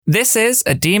This is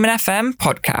a Demon FM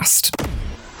podcast.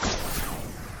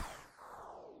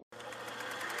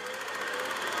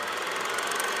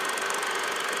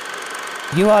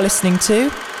 You are listening to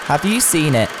Have You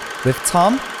Seen It? With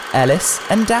Tom, Ellis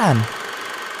and Dan.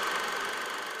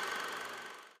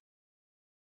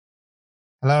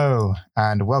 Hello,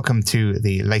 and welcome to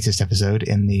the latest episode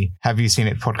in the Have You Seen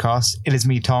It podcast. It is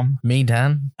me, Tom. Me,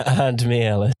 Dan. And me,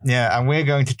 Ellis. Yeah, and we're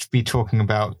going to be talking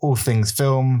about all things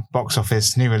film, box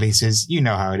office, new releases. You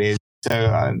know how it is. So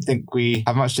I don't think we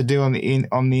have much to do on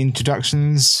the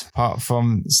introductions, apart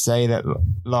from say that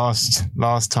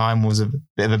last time was a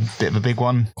bit of a big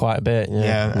one. Quite a bit,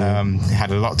 yeah.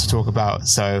 Had a lot to talk about.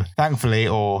 So thankfully,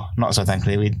 or not so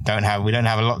thankfully, we don't have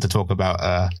a lot to talk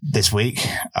about this week,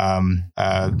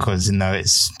 because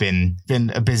it's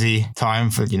been a busy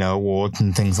time for awards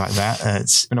and things like that.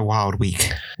 It's been a wild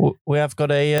week. We have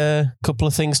got a couple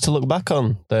of things to look back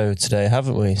on though today,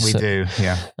 haven't we? We do,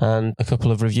 yeah. And a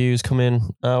couple of reviews coming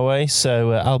our way.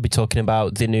 So I'll be talking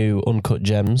about the new Uncut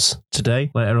Gems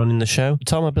today, later on in the show.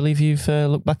 Tom, I believe you've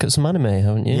looked back at some anime,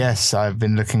 haven't you? Yes, I've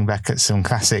been looking back at some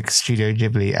classic Studio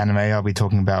Ghibli anime. I'll be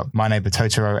talking about My Neighbour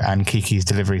Totoro and Kiki's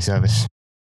Delivery Service.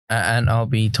 And I'll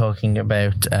be talking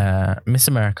about Miss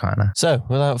Americana. So,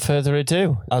 without further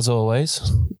ado, as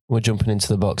always, we're jumping into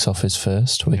the box office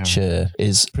first, which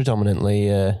is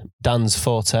predominantly Dan's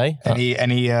forte. Any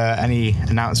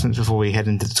announcements before we head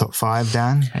into the top 5,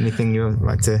 Dan? Anything you would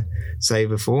like to say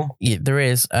before? Yeah, there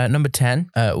is. Number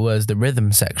 10 was The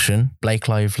Rhythm Section, Blake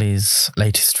Lively's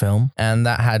latest film, and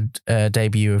that had a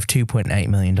debut of $2.8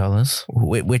 million,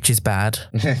 which is bad.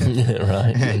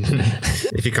 Right.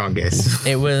 If you can't guess.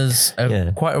 It was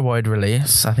quite a wide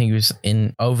release. I think it was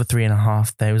in over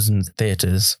 3,500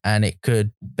 theatres, and it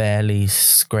could barely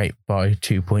scrape by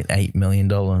 $2.8 million.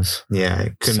 Yeah,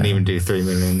 it couldn't even do 3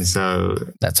 million, so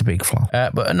that's a big flop.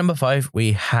 But at number 5,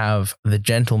 we have The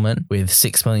Gentleman with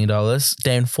 $6 million,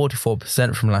 down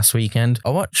 44% from last weekend.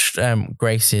 I watched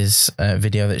Grace's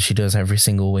video that she does every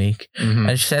single week,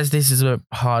 and she says this is a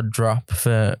hard drop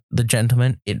for The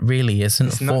Gentleman. It really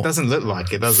isn't. It doesn't look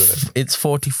like it, does it? It's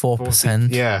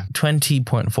 44%. Yeah.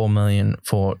 20.4 million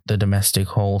for the domestic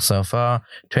haul so far,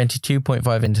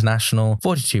 22.5 international,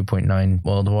 42.9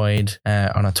 worldwide,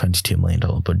 on a $22 million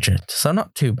budget. So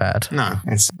not too bad. No,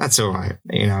 that's all right.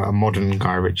 A modern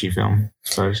Guy Ritchie film, I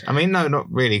suppose. I mean, no,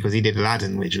 not really, because he did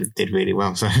Aladdin, which did really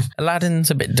well. So Aladdin's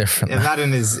a bit different.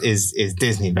 Aladdin is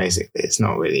Disney, basically. It's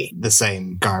not really the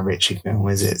same Guy Ritchie film,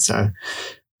 is it? So,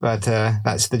 but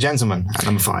that's The Gentleman at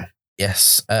number 5.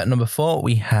 Yes. Number 4,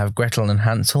 we have Gretel and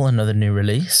Hansel, another new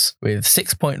release with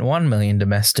 6.1 million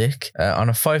domestic on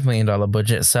a $5 million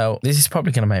budget. So this is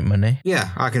probably going to make money. Yeah,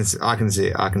 I can see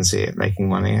it. I can see it making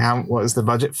money. What was the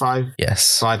budget? 5?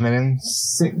 Yes. 5 million.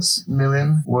 6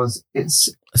 million was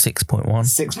its 6.1.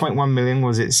 6.1 million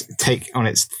was its take on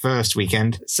its first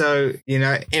weekend. So,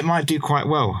 it might do quite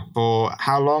well. For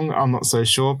how long, I'm not so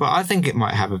sure, but I think it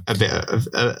might have a bit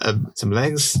of some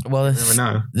legs. Well, you never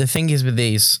know. The thing is with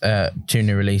these two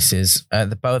new releases, they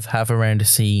both have around a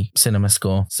C cinema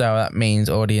score. So that means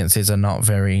audiences are not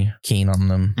very keen on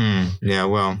them. Yeah,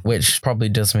 well. Which probably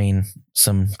does mean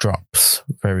some drops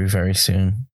very, very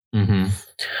soon.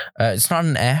 It's not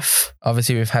an F.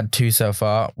 Obviously, we've had 2 so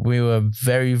far. We were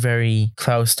very, very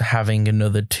close to having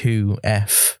another 2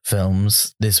 F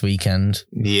films this weekend.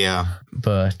 Yeah.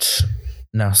 But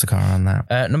no cigar on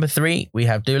that. Number 3, we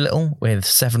have Doolittle with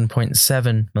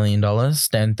 $7.7 million, down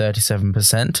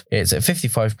 37%. It's at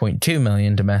 55.2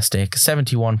 million domestic,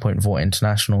 71.4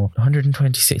 international,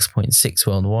 126.6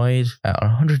 worldwide,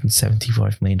 on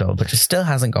 $175 million, but it still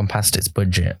hasn't gone past its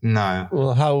budget. No.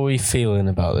 Well, how are we feeling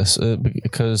about this?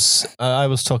 Because I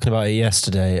was talking about it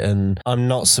yesterday, and I'm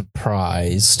not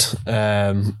surprised,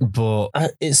 but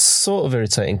it's sort of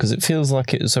irritating because it feels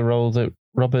like it was a role that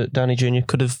Robert Downey Jr.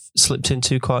 could have slipped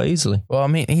into quite easily. Well, I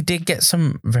mean, he did get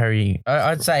some very,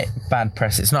 I'd say bad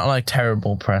press. It's not like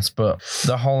terrible press, but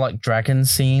the whole dragon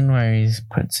scene where he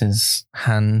puts his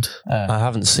hand. I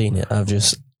haven't seen it. I've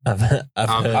heard.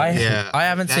 I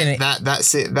haven't seen it.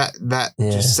 That's it.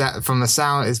 Just from the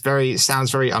sound,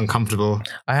 sounds very uncomfortable.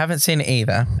 I haven't seen it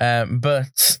either.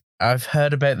 But I've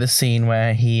heard about the scene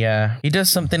where he does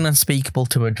something unspeakable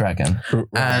to a dragon.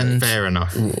 And fair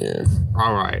enough. Yeah.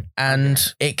 All right. And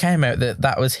it came out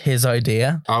that was his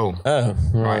idea. Oh,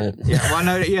 right. Yeah. Well,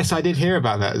 no. Yes, I did hear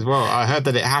about that as well. I heard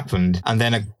that it happened, and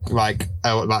then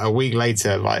a week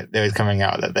later, there was coming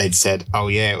out that they'd said, "Oh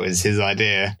yeah, it was his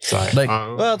idea." It's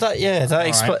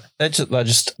well,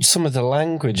 just some of the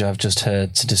language I've just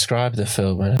heard to describe the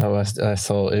film, and how I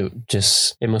thought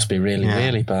it must be really,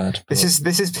 really bad. This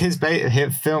is his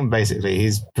hit film, basically.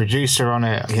 He's producer on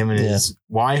it. Him and his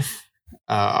wife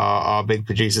are big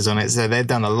producers on it. So they've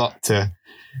done a lot to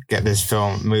get this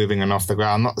film moving and off the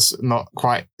ground. Not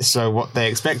quite so what they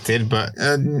expected, but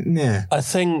yeah. I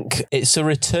think it's a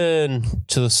return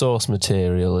to the source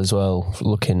material as well,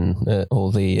 looking at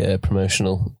all the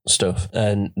promotional stuff.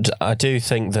 And I do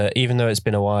think that even though it's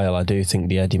been a while, I do think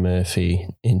the Eddie Murphy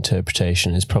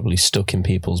interpretation is probably stuck in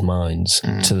people's minds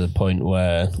to the point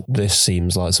where this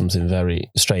seems like something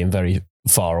very straight and very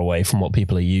far away from what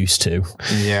people are used to.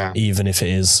 Yeah. Even if it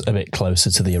is a bit closer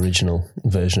to the original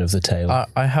version of the tale.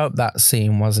 I hope that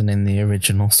scene wasn't in the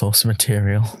original source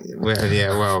material.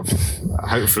 Well,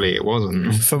 hopefully it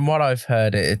wasn't. From what I've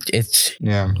heard, it's...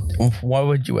 Yeah. Why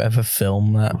would you ever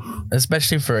film that?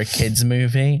 Especially for a kids'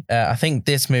 movie. I think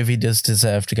this movie does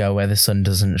deserve to go where the sun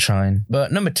doesn't shine.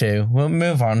 But number 2, we'll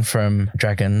move on from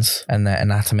dragons and their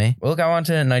anatomy. We'll go on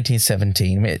to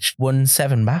 1917, which won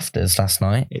 7 BAFTAs last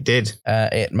night. It did.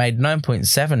 It made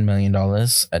 $9.7 million,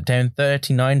 down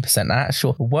 39%.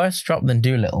 Actual worse drop than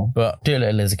Doolittle, but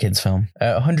Doolittle is a kids' film.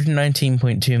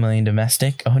 119.2 million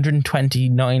domestic,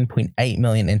 129.8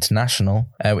 million international,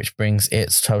 which brings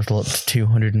its total up to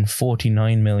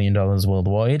 $249 million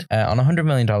worldwide. On a $100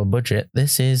 million budget,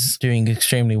 this is doing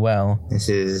extremely well. This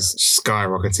is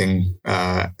skyrocketing,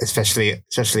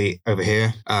 especially over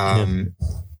here.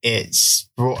 It's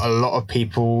brought a lot of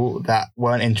people that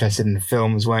weren't interested in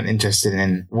films, weren't interested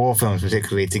in war films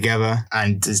particularly, together,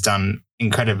 and has done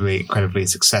incredibly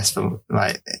successful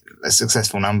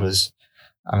numbers.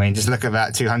 I mean, just look at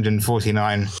that,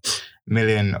 249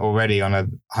 million already on a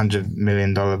 $100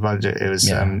 million budget. It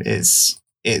was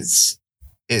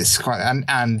it's quite,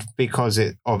 and because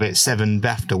of its 7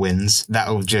 BAFTA wins, that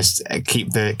will just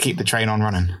keep the train on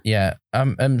running. Yeah.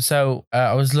 So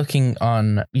I was looking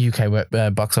on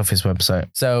UK box office website.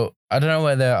 So I don't know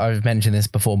whether I've mentioned this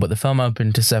before, but the film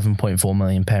opened to £7.4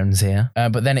 million here.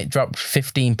 But then it dropped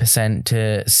 15%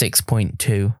 to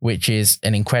 6.2, which is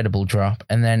an incredible drop.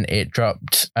 And then it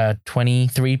dropped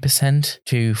 23%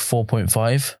 to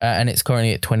 4.5. And it's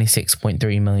currently at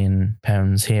 £26.3 million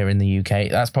here in the UK.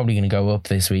 That's probably going to go up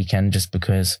this weekend just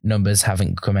because numbers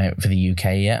haven't come out for the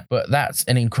UK yet. But that's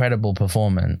an incredible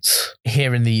performance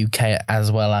here in the UK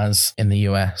as well as in the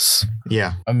US.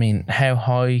 Yeah. I mean, how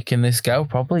high can this go?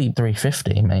 Probably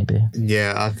 350 maybe.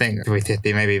 Yeah, I think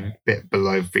 350, maybe a bit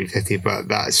below 350, but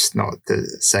that's not to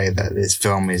say that this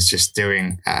film is just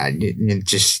doing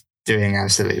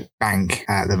absolute bank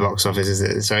at the box office, is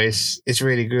it? So it's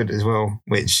really good as well,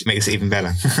 which makes it even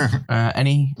better.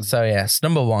 So yes,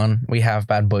 number 1, we have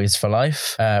Bad Boys for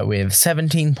Life with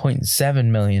 $17.7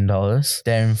 million, down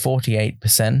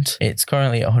 48%. It's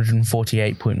currently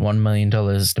 $148.1 million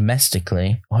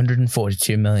domestically,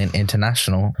 $142 million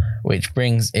international, which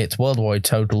brings its worldwide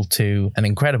total to an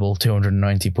incredible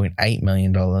 $290.8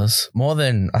 million, more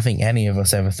than I think any of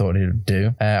us ever thought it would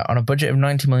do, on a budget of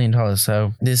 $90 million.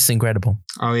 So this is incredible.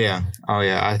 Oh yeah.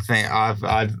 I think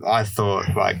I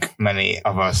thought, like many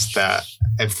of us, that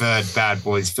a third Bad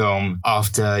Boys film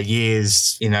after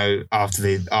years, after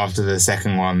the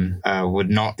second one, would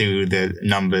not do the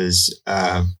numbers,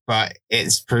 but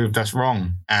it's proved us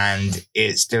wrong, and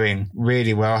it's doing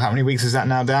really well. How many weeks is that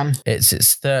now, Dan? It's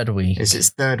its 3rd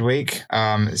week.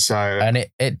 And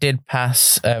it did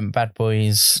pass Bad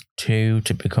Boys 2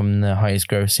 to become the highest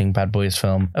grossing Bad Boys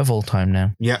film of all time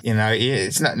now. Yeah,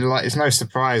 it's no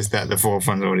surprise that the 4th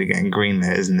one's already getting green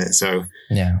there, isn't it? So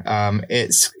yeah,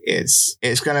 it's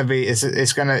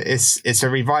a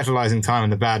revitalizing time in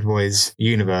the Bad Boys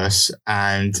universe,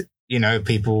 and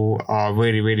people are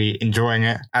really, really enjoying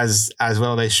it as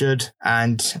well they should.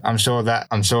 And I'm sure that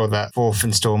 4th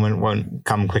installment won't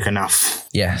come quick enough.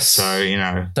 Yes. So,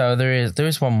 So there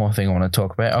is one more thing I want to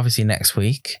talk about. Obviously next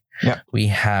week, we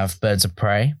have Birds of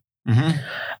Prey. Mm-hmm.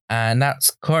 And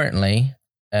that's currently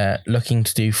looking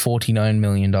to do $49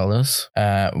 million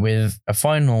with a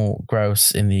final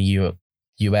gross in the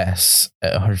US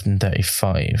at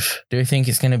 135. Do you think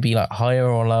it's going to be like higher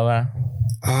or lower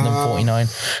than 49?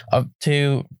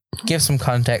 To give some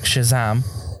context, Shazam,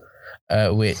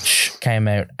 which came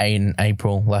out in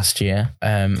April last year,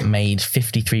 made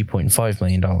 $53.5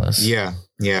 million.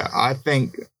 Yeah. I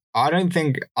think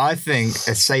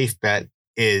a safe bet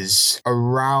is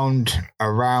around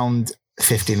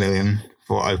 50 million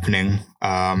for opening.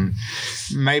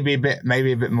 Maybe a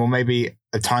bit more, maybe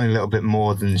a tiny little bit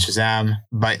more than Shazam,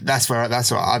 but that's what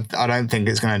I don't think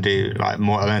it's going to do like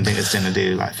more. I don't think it's going to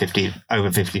do like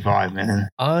over 55 million.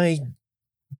 I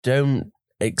don't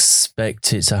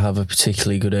expect it to have a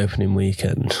particularly good opening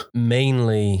weekend,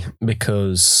 mainly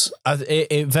because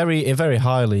it very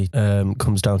highly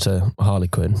comes down to Harley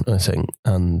Quinn, I think.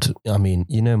 And I mean,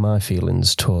 you know my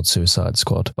feelings towards Suicide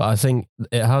Squad, but I think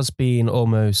it has been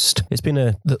it's been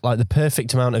the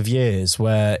perfect amount of years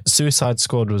where Suicide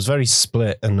Squad was very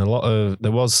split, and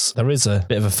there is a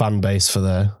bit of a fan base for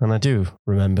there. And I do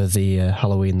remember the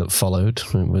Halloween that followed.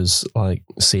 It was like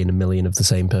seeing a million of the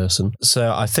same person.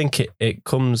 So I think it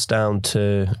comes down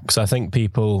to, because I think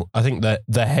that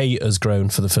the hate has grown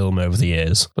for the film over the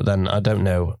years, but then I don't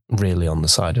know really on the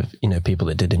side of, people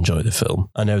that did enjoy the film.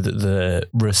 I know that the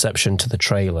reception to the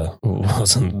trailer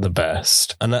wasn't the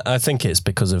best, and I think it's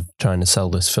because of trying to sell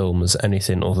this film as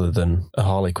anything other than a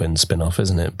Harley Quinn spin-off,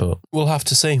 isn't it? But we'll have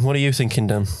to see. What are you thinking,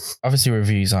 Dan? Obviously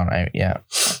reviews aren't out yet.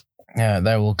 Yeah,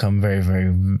 they will come very,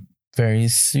 very, very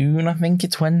soon. I think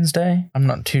it's Wednesday. I'm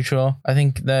not too sure. I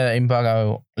think the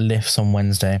embargo lifts on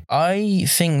Wednesday. I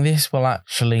think this will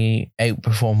actually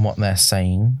outperform what they're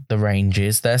saying. The range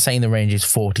is. They're saying the range is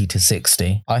 40 to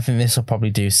 60. I think this will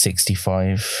probably do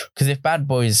 65. Because if Bad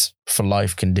Boys for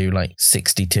Life can do like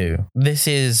 62, this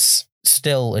is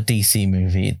still a DC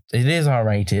movie. It is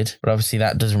R-rated, but obviously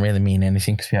that doesn't really mean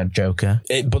anything because we had Joker.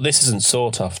 But this isn't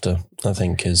sought after, I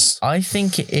think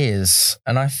it is.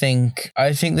 And I think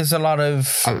there's a lot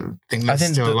of... I think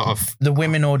still a lot of... The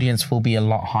women audience will be a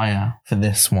lot higher for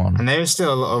this one. And there is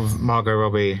still a lot of Margot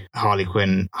Robbie, Harley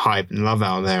Quinn hype and love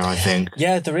out there, I think.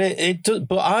 Yeah, there is. It does,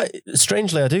 but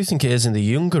strangely, I do think it is in the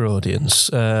younger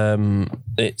audience. I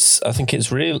think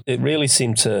it really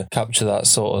seemed to capture that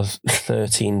sort of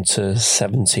 13 to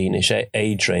 17-ish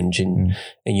age range in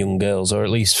young girls, or at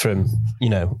least from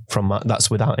that's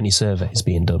without any surveys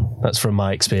being done. That's from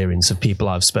my experience of people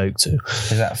I've spoke to.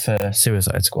 Is that for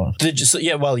Suicide Squad? But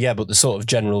the sort of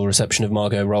general reception of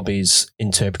Margot Robbie's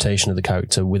interpretation of the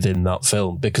character within that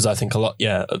film, because I think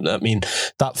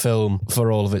that film, for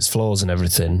all of its flaws and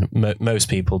everything, most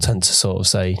people tend to sort of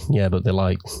say, yeah, but they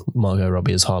like Margot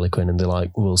Robbie as Harley Quinn and they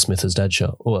like Will Smith as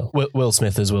Deadshot. Well, Will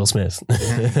Smith as Will Smith.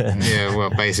 Yeah,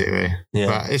 well, basically.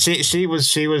 Yeah. But she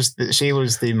was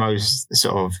the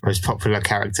most popular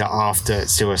character after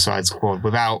Suicide Squad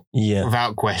without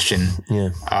question. Yeah.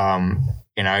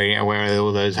 Where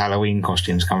all those Halloween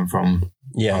costumes come from.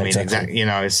 Yeah, exactly.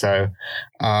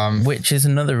 Which is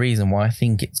another reason why I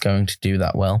think it's going to do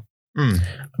that well.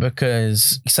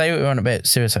 Because say what we want about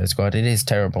Suicide Squad, it is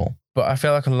terrible. But I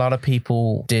feel like a lot of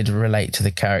people did relate to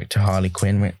the character Harley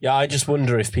Quinn. Yeah, I just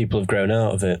wonder if people have grown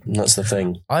out of it. That's the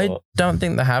thing. I don't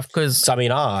think they have, because... I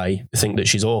think that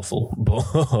she's awful,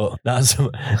 but that's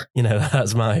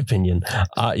my opinion.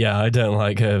 I don't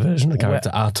like her version of the character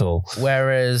at all.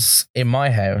 Whereas in my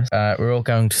house, we're all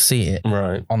going to see it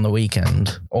on the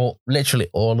weekend. Or literally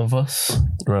all of us.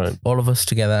 Right. All of us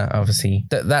together, obviously.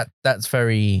 That's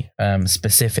very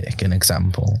specific, an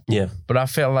example. Yeah. But I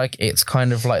feel like it's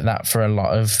kind of like that for a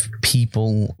lot of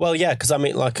people. Well, yeah, because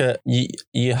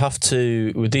you have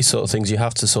to, with these sort of things, you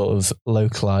have to sort of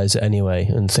localize it anyway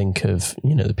and think of,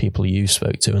 the people you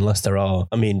spoke to, unless there are,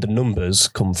 the numbers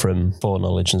come from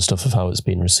foreknowledge and stuff of how it's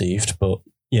been received. But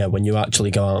yeah, when you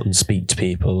actually go out and speak to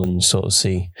people and sort of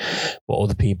see what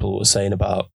other people were saying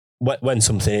about when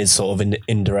something is sort of an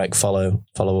indirect follow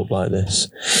up like this.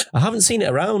 I haven't seen it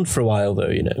around for a while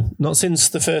though, not since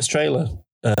the first trailer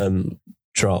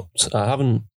dropped. I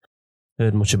haven't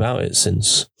heard much about it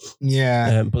since.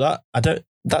 Yeah. But that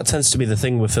tends to be the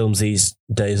thing with films these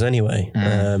days anyway.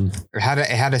 It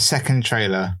had a second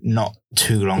trailer not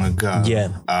too long ago. Yeah.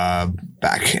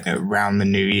 Back around the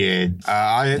new year.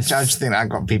 I just think that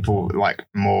got people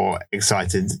more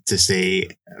excited to see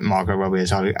Margot Robbie as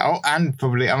Harley. Oh, and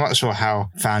probably, I'm not sure how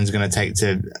fans are going to take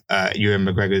to Ewan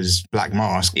McGregor's Black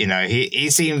Mask. He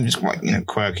seems quite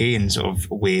quirky and sort of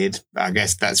weird. I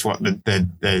guess that's what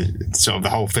the sort of the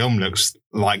whole film looks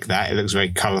like. That it looks very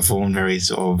colourful and very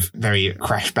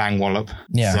crash bang wallop.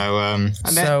 Yeah. So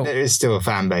there is still a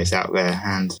fan base out there,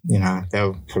 and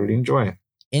they'll probably enjoy it.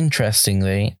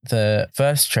 Interestingly, the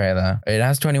first trailer, it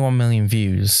has 21 million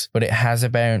views, but it has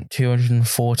about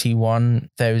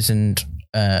 241,000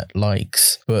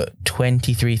 likes, but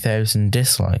 23,000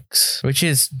 dislikes, which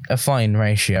is a fine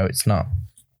ratio. It's not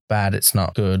bad, it's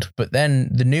not good. But then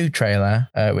the new trailer,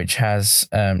 which has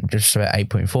just about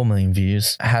 8.4 million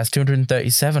views, has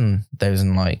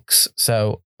 237,000 likes.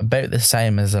 So about the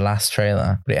same as the last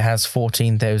trailer, but it has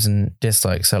 14,000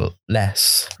 dislikes, so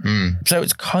less. So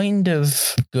it's kind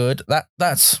of good.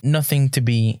 That's nothing to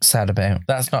be sad about.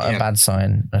 That's not a bad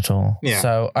sign at all. Yeah.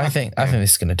 So I think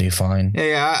this is going to do fine.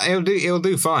 Yeah, it'll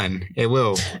do fine. It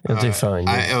will. It'll do fine.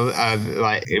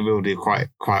 It will do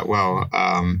quite well.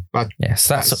 But yes,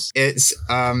 it's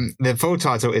the full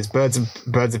title is Birds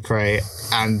of Prey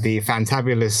and the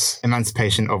Fantabulous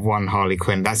Emancipation of One Harley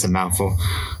Quinn. That's a mouthful.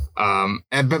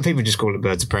 But people just call it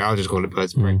Birds of Prey. I'll just call it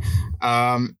Birds of Prey.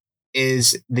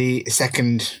 Is the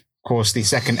second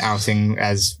outing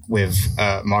as with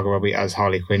Margot Robbie as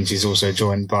Harley Quinn. She's also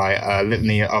joined by a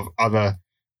litany of other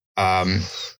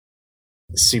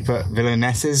super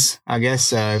villainesses, I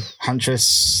guess.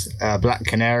 Huntress, Black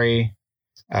Canary,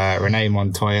 Renee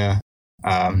Montoya,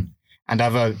 and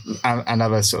other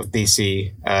sort of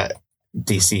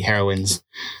DC heroines.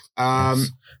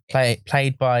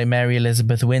 Played by Mary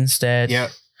Elizabeth Winstead. Yep.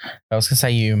 I was going to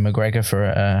say Ewan McGregor for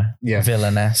a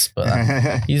villainess,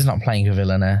 but he's not playing a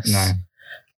villainess.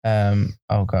 No.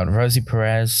 Oh God, Rosie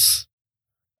Perez.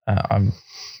 I'm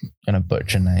going to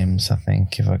butcher names, I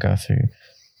think, if I go through.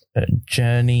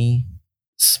 Journey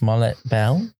Smollett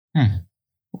Bell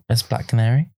as Black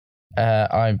Canary.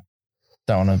 I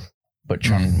don't want to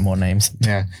butcher more names.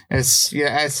 Yeah. As we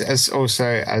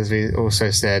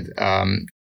also said,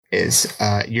 it's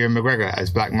Ewan McGregor as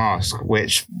Black Mask,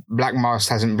 which Black Mask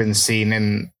hasn't been seen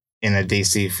in a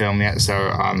DC film yet, so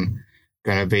I'm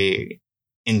going to be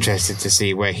interested to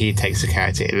see where he takes the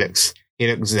character. He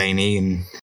looks zany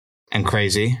and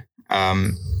crazy.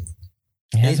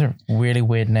 He has a really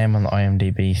weird name on the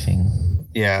IMDb thing.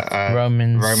 Yeah,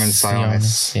 Roman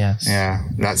Sionis. Yes. Yeah,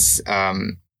 that's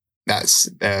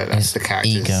the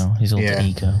character's ego. He's all the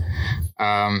ego.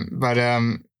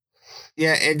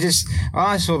 Yeah, it just, when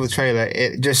I saw the trailer,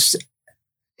 it just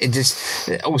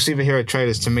all superhero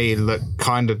trailers to me look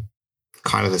kind of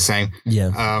the same.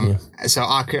 Yeah. So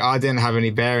I didn't have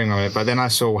any bearing on it, but then I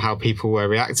saw how people were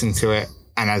reacting to it,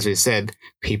 and as we said,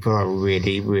 people are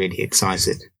really, really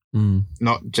excited.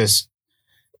 Not just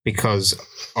because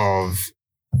of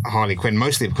Harley Quinn,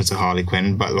 mostly because of Harley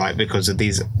Quinn, but like because of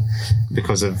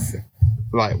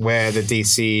like where the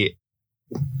DC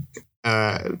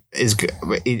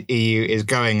EU is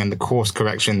going and the course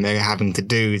correction they're having to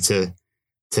do to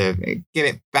get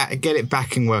it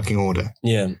back in working order.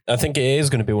 Yeah, I think it is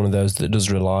going to be one of those that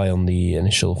does rely on the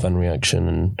initial fan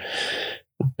reaction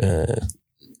and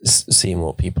seeing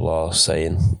what people are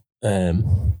saying. But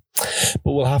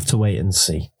we'll have to wait and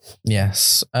see.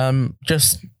 Yes.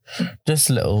 Just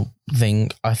a little thing.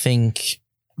 I think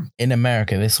in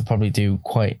America this will probably do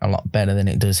quite a lot better than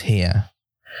it does here.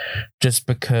 Just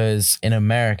because in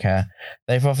America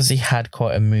they've obviously had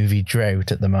quite a movie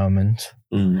drought at the moment.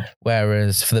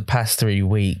 Whereas for the past 3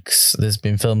 weeks there's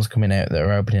been films coming out that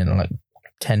are opening at like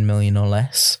 10 million or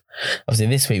less. Obviously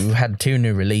this week we've had 2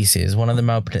 new releases. One of them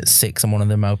opened at 6 and one of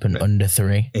them opened under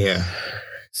 3. Yeah.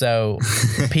 So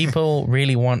people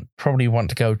really probably want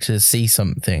to go to see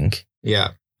something. Yeah.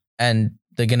 And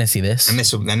they're going to see this. And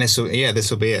this will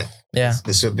be it. Yeah.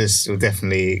 This will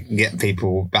definitely get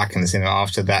people back in the cinema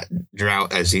after that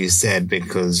drought, as you said,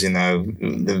 because, you know,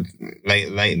 the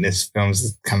latest films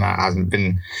that come out hasn't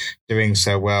been doing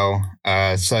so well.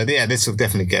 So yeah, this will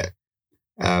definitely get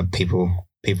people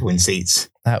in seats.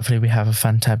 Hopefully we have a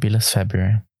fantabulous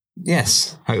February.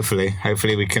 Yes, hopefully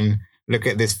we can look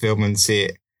at this film and see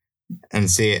it in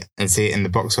the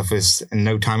box office in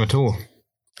no time at all.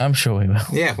 I'm sure we will.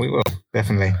 Yeah, we will,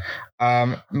 definitely.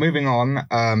 Moving on,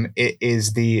 it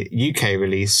is the UK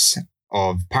release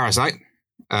of Parasite,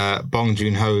 Bong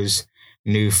Joon-ho's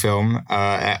new film,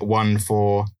 at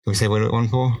 1-4. Can we say what it won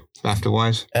for?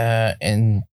 Laughter-wise?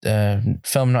 In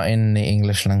film not in the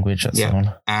English language, that's the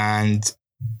one. And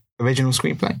original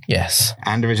screenplay? Yes.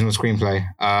 And original screenplay.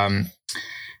 I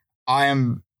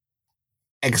am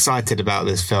excited about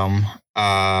this film.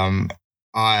 I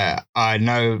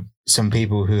know some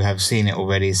people who have seen it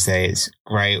already say it's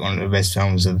great, one of the best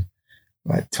films of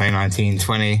like 2019,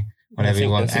 20, whatever you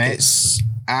want.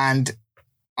 And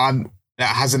that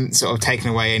hasn't sort of taken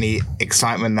away any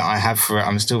excitement that I have for it.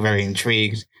 I'm still very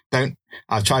intrigued.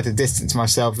 I've tried to distance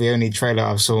myself. The only trailer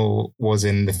I saw was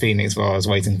in the Phoenix while I was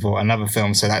waiting for another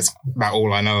film, so that's about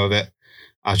all I know of it.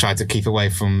 I tried to keep away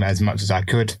from as much as I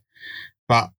could,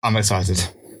 but I'm excited.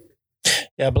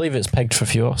 Yeah, I believe it's pegged for a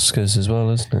few Oscars as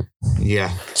well, isn't it? Yeah.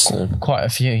 So. Quite a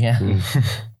few, yeah.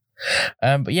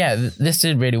 But yeah, this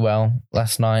did really well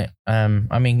last night.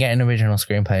 I mean, getting original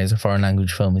screenplay as a foreign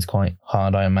language film is quite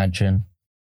hard, I imagine.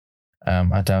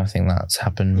 I don't think that's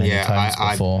happened many times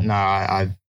before.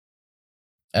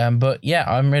 But yeah,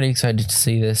 I'm really excited to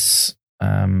see this.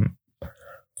 Haven't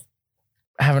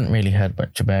really heard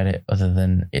much about it other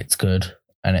than it's good.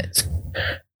 And it's,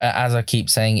 as I keep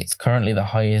saying, it's currently the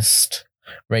highest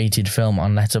rated film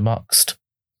on Letterboxd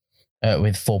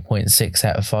with 4.6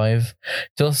 out of 5.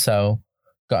 It's also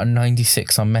got a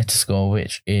 96 on Metascore,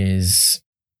 which is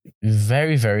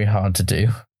very, very hard to do.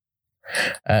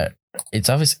 It's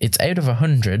obvious it's out of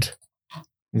 100.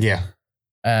 Yeah.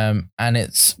 And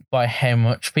it's by how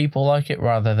much people like it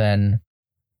rather than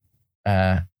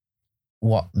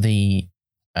what the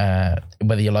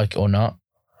whether you like it or not.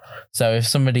 So if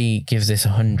somebody gives this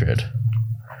 100,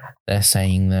 they're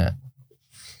saying that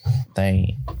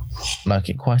they like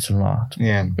it quite a lot.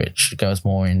 Yeah. Which goes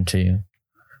more into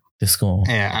the score.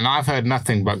 Yeah, and I've heard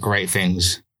nothing but great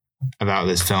things about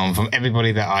this film from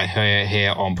everybody that I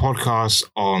hear on podcasts,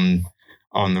 on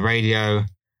the radio.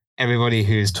 Everybody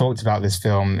who's talked about this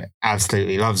film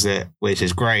absolutely loves it, which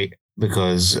is great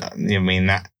because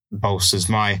that bolsters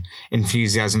my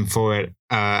enthusiasm for it.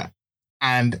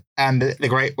 And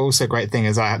the great thing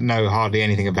is I know hardly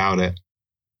anything about it,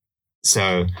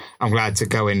 so I'm glad to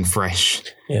go in fresh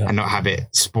and not have it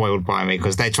spoiled by me,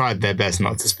 because they tried their best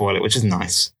not to spoil it, which is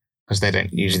nice because they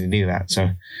don't usually do that.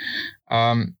 So,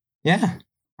 I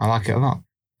like it a lot.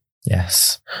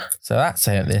 Yes, so that's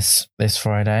out this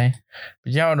Friday.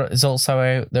 But you know what is also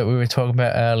out that we were talking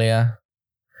about earlier?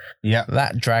 Yeah,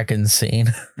 that dragon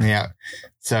scene. Yeah.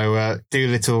 So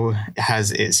Doolittle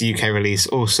has its UK release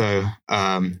also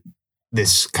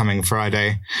this coming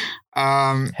Friday.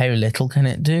 How little can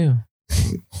it do?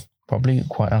 Probably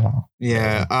quite a lot.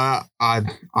 Yeah, I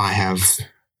have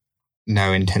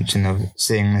no intention of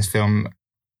seeing this film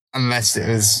unless it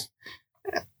was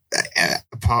a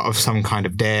part of some kind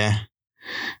of dare.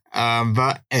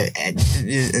 But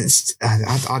it's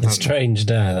I don't know. Strange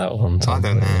dare, that one. I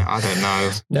don't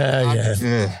know. No,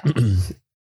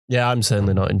 yeah, I'm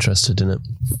certainly not interested in it.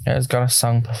 Yeah, it's got a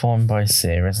song performed by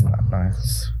Sear, isn't that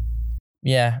nice?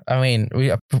 Yeah, I mean, we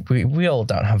all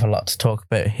don't have a lot to talk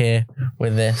about here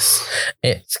with this.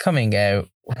 It's coming out.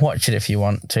 Watch it if you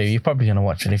want to. You're probably going to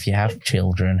watch it if you have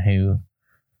children who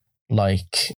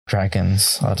like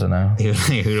dragons. I don't know.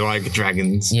 Who like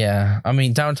dragons. Yeah, I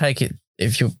mean, don't take it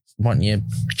if you want your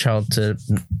child to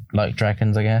like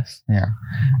dragons, I guess. Yeah.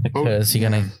 Because you're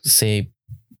going to see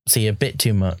a bit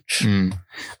too much.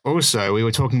 Also, we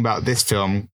were talking about this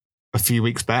film a few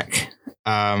weeks back.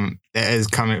 It is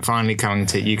finally coming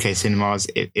to UK cinemas.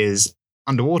 It is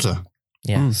Underwater.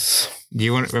 Yes. Do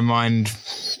you want to remind,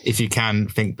 if you can,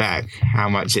 think back how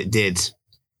much it did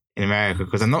in America?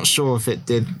 Because I'm not sure if it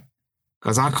did.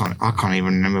 Because I can't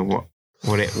even remember what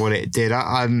it did.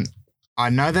 I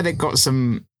know that it got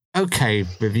some okay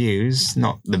reviews,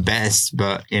 not the best,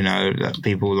 but that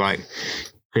people like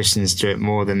Kristen Stewart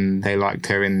more than they liked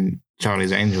her in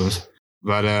Charlie's Angels.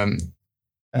 But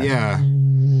yeah,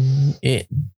 it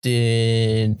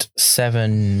did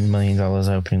 $7 million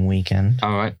opening weekend.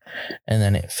 All right, and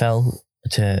then it fell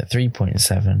to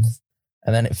 3.7, and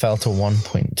then it fell to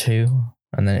 1.2,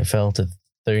 and then it fell to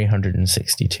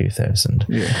 362,000.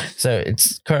 Yeah. So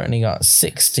it's currently got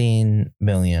 16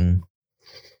 million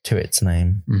to its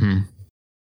name,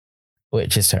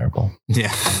 which is terrible.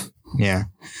 Yeah, yeah.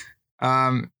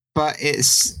 But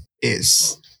it's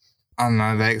I don't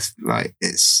know. It's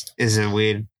a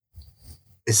weird.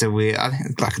 I think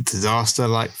it's like a disaster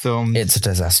like film. It's a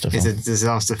disaster film. It's a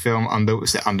disaster film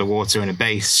underwater in a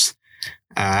base,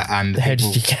 and how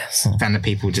did you guess? And the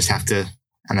people just have to,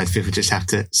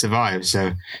 survive.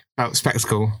 So about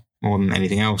spectacle more than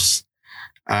anything else.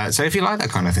 So if you like that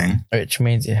kind of thing, which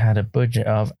means it had a budget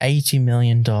of $80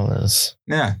 million.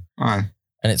 Yeah, right.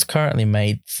 And it's currently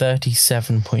made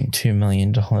 $37.2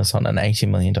 million on an $80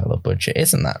 million budget.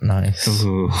 Isn't that nice?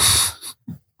 Ooh.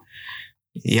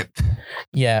 Yep.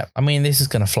 Yeah, I mean, this is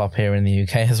going to flop here in the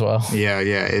UK as well. Yeah.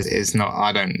 It's not.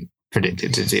 I don't predict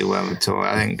it to do well at all.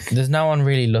 I think there's no one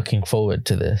really looking forward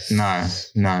to this. No.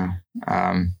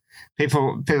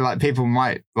 People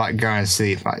might like go and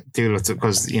see like Doolittle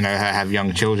because they have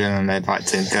young children and they'd like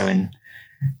to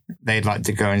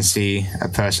go and see a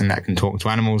person that can talk to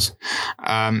animals.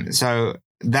 So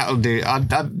that'll do.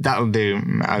 That'll do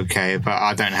okay. But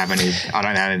I don't have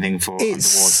anything for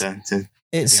Underwater.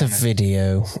 It's a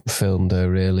video film, though,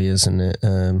 really, isn't it?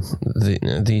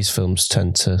 These films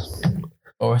tend to,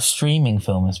 or a streaming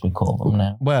film, as we call them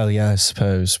now. Well, yeah, I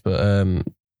suppose, but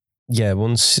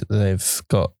once they've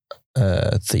got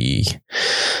the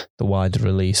wider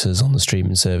releases on the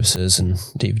streaming services and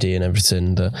DVD and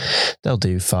everything, they'll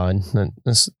do fine.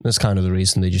 That's kind of the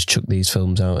reason they just chuck these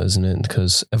films out, isn't it?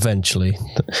 Because eventually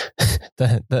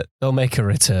they'll make a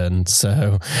return.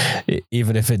 So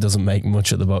even if it doesn't make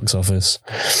much at the box office.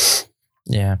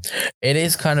 Yeah, it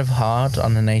is kind of hard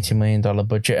on an $80 million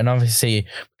budget, and obviously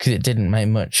because it didn't make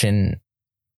much in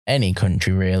any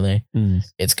country really,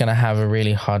 it's going to have a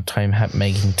really hard time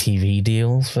making TV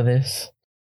deals for this.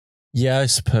 Yeah, I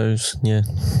suppose. Yeah,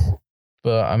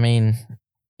 but I mean,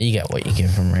 you get what you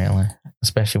give them, really,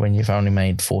 especially when you've only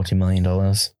made $40 million.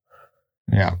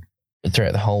 Yeah,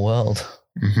 throughout the whole world.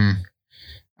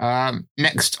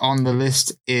 Next on the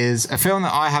list is a film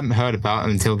that I hadn't heard about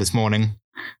until this morning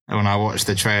when I watched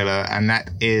the trailer, and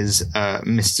that is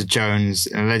Mr. Jones,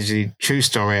 an allegedly true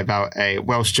story about a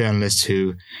Welsh journalist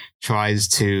who tries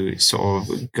to sort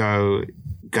of go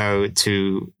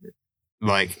to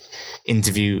like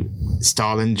interview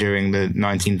Stalin during the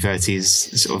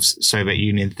 1930s sort of Soviet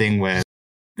Union thing where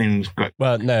things got...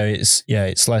 Well, no,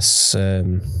 it's less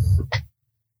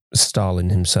Stalin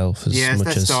himself as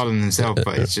much as Stalin himself,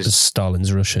 but it's just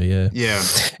Stalin's Russia. Yeah.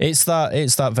 It's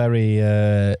that very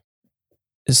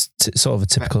it's sort of a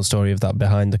typical story of that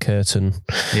behind the curtain,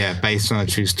 based on a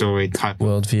true story type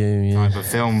worldview, type of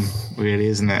film, really,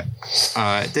 isn't it?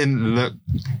 It didn't look,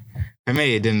 for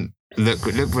me, it didn't look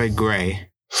very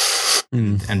grey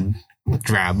and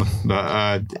drab, but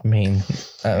I mean,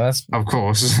 that's of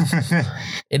course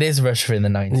it is Russia in the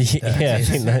 90s. Yeah, I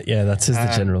think that is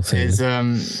the general thing. Is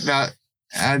I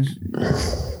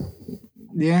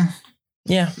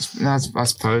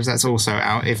suppose that's also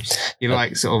out if you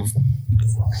like sort of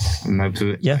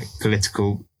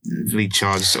politically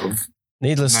charged sort of.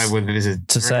 Needless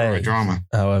to say, a drama.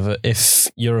 However,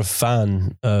 if you're a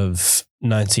fan of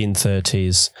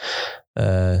 1930s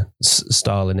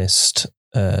Stalinist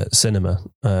cinema,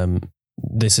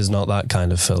 this is not that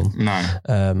kind of film. No.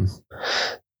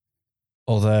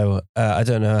 Although I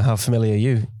don't know how familiar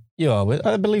you are with.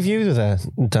 I believe you were there,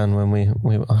 Dan, when we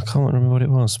I can't remember what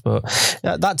it was, but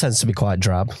that tends to be quite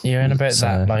drab. You're in about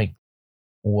that like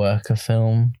worker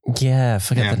film. Yeah, I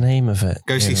forget the name of it.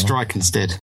 Go see Strike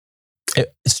instead.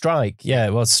 Strike,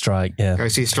 it was Strike. Yeah, go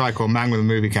see Strike or Man with a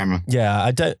Movie Camera. Yeah,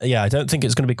 I don't think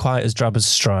it's going to be quite as drab as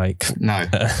Strike. No.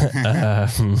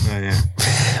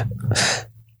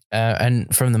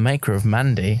 And from the maker of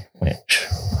Mandy, which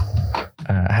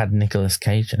had Nicolas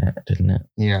Cage in it, didn't it?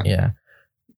 Yeah. Yeah.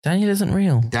 Daniel isn't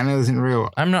real.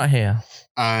 I'm not here.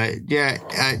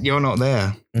 You're not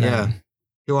there. No. Yeah.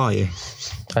 Who are you?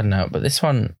 I don't know, but this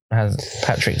one has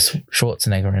Patrick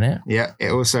Schwarzenegger in it. Yeah, it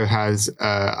also has,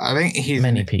 I think he's...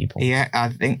 Many people. Yeah, I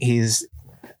think he's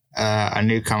a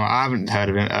newcomer. I haven't heard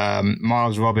of him.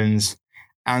 Miles Robbins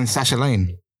and Sacha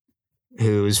Lane,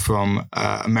 who was from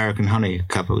American Honey a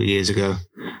couple of years ago.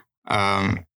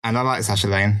 And I like Sacha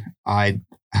Lane. I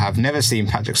have never seen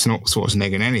Patrick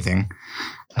Schwarzenegger in anything.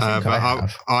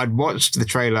 I'd watched the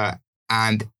trailer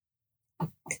and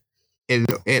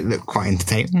it looked quite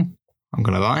entertaining. I'm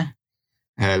gonna lie.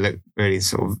 It looked really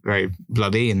sort of very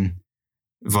bloody and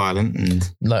violent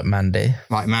and like Mandy,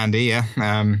 yeah.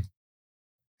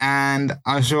 And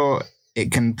I'm sure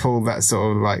it can pull that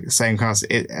sort of like same crowd.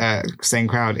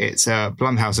 It's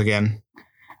Blumhouse again,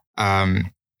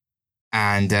 and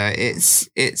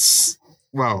it's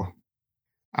well.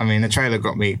 I mean, the trailer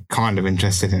got me kind of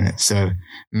interested in it, so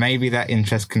maybe that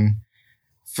interest can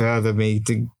further me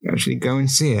to actually go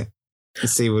and see it.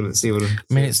 See what. I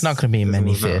mean, it's not going to be in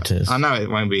many theaters. I know it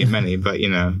won't be in many, but it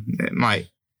might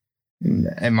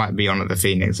be on at the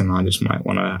Phoenix, and I just might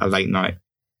want a late night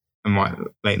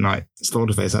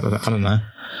Slaughterface. I don't know.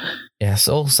 Yes,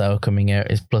 also coming out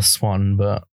is Plus Swan,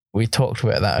 but we talked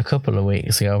about that a couple of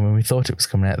weeks ago when we thought it was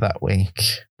coming out that week,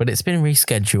 but it's been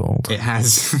rescheduled. It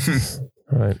has.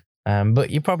 Right. But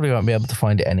you probably won't be able to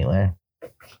find it anywhere.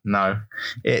 No,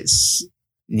 it's.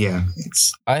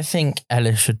 I think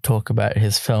Ellis should talk about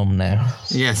his film now.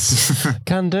 Yes.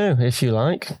 Can do, if you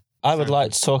like. I would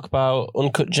like to talk about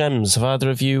Uncut Gems. Have either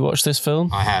of you watched this film?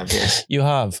 I have, yes. You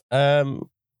have. 2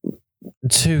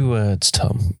 words,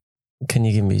 Tom. Can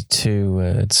you give me 2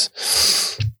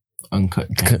 words? Uncut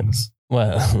Gems.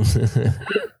 Well,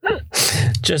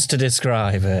 just to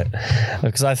describe it,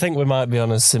 because I think we might be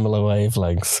on a similar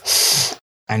wavelength.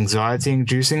 Anxiety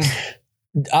inducing?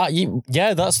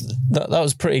 Yeah, that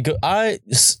was pretty good. I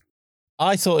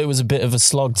thought it was a bit of a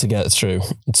slog to get through,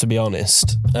 to be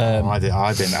honest. I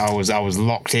didn't. I was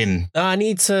locked in. I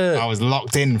was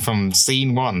locked in from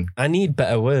scene 1. I need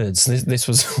better words. This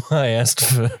was why I asked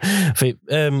for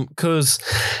because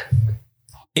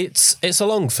it's a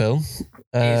long film.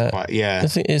 I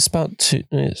think it's about 2.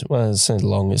 It's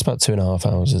long. It's about 2.5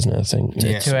 hours, isn't it? I think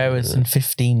 2 hours and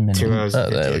 15 minutes. 2 hours.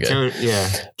 There we go.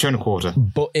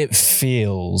 2.25. But it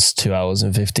feels 2 hours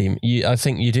and 15. I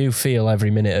think you do feel every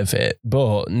minute of it.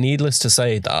 But needless to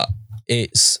say, that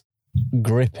it's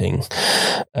gripping.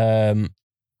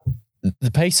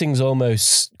 the pacing's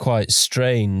almost quite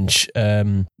strange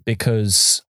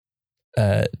because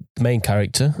the main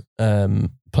character,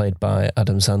 played by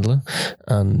Adam Sandler,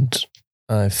 and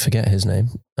I forget his name,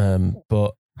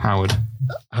 but Howard,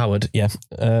 yeah.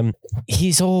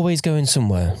 He's always going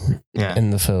somewhere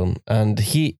in the film, and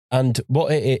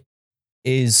what it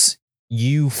is,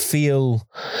 you feel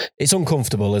it's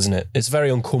uncomfortable, isn't it? It's a very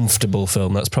uncomfortable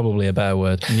film. That's probably a better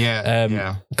word.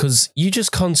 Yeah. Because you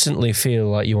just constantly feel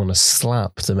like you want to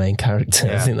slap the main character.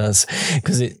 Yeah. I think that's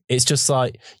because it's just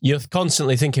like you're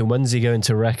constantly thinking, when's he going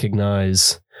to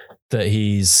recognize that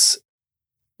he's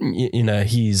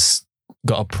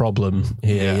got a problem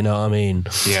here? Yeah. You know what I mean?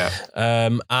 Yeah.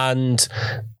 And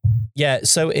yeah,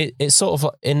 so it's sort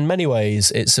of, in many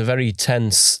ways, it's a very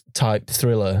tense type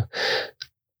thriller,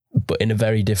 but in a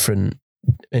very different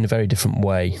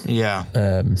way. Yeah.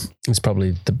 It's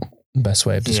probably the best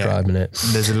way of describing it.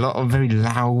 There's a lot of very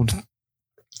loud.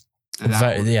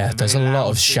 There's a lot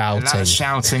of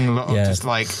shouting. A lot of just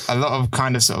like a lot of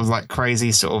kind of sort of like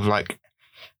crazy sort of like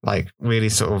really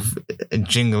sort of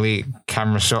jingly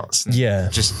camera shots. Yeah.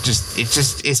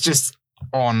 It's just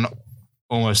on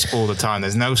almost all the time.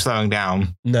 There's no slowing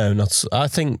down. No, not. I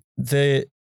think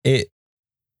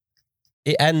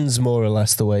it ends more or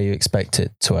less the way you expect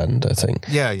it to end, I think.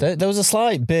 Yeah. There was a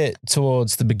slight bit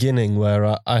towards the beginning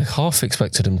where I half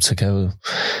expected him to go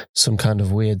some kind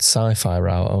of weird sci-fi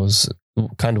route. I was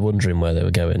kind of wondering where they were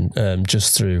going,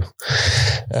 just through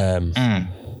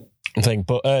thing.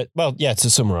 But, well, yeah, to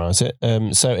summarise it.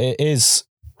 So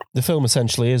the film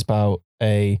essentially is about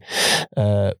a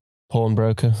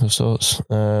pawnbroker of sorts.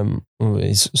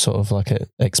 He's sort of like an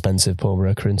expensive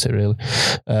pawnbroker, isn't it, really?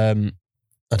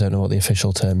 I don't know what the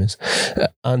official term is.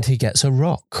 And he gets a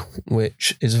rock,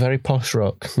 which is a very posh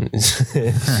rock.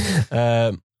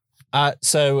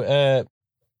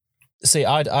 See,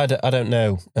 I don't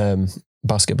know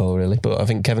basketball really, but I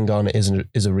think Kevin Garnett is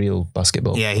a real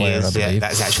basketball player. He is. I believe. Yeah,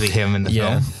 that's actually him in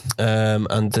the film.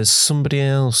 And there's somebody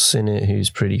else in it who's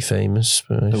pretty famous.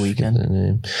 The Weeknd.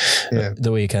 The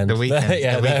Weeknd. The Weeknd.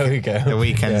 Yeah, there we go. The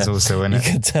Weeknd's also in it.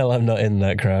 You can tell I'm not in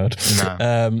that crowd.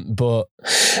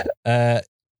 No.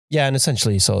 Yeah, and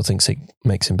essentially he sort of thinks it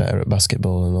makes him better at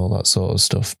basketball and all that sort of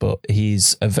stuff. But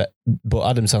but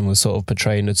Adam Sandler's sort of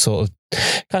portraying a sort of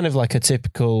kind of like a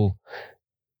typical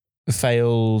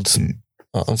failed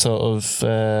sort of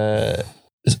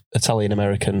Italian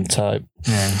American type.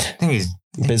 Yeah, I think he's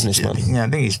businessman. Yeah, I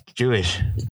think he's Jewish.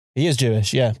 He is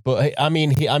Jewish, yeah. But I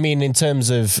mean, in terms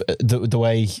of the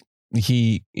way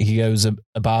he goes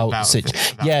about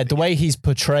the way he's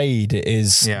portrayed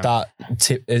is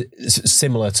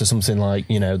similar to something like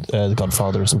The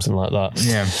Godfather or something like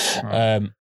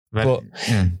that.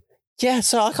 Yeah,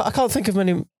 so I can't think of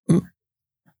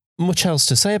much else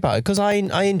to say about it because I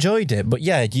enjoyed it. But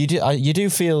yeah, you do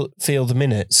feel the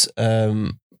minutes.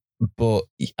 But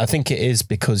I think it is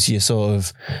because you're sort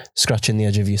of scratching the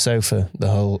edge of your sofa the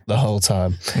whole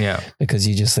time. Yeah, because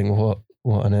you just think what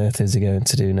on earth is he going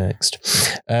to do next?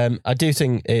 I do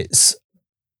think it's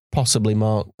possibly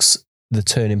marks the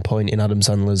turning point in Adam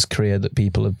Sandler's career that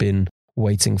people have been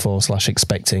waiting for /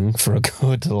 expecting for a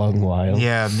good long while.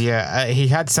 Yeah. He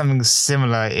had something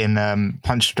similar in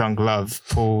Punch Drunk Love,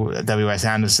 Paul W.S.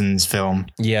 Anderson's film.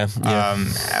 Yeah.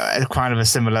 Kind of a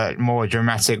similar, more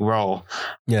dramatic role.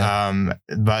 Yeah.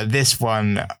 But this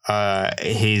one,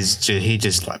 he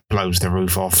just like blows the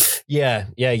roof off. Yeah.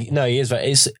 No, he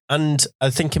is. And I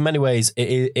think in many ways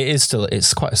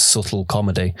it's quite a subtle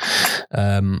comedy.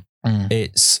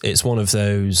 It's one of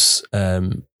those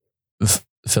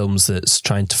films that's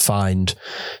trying to find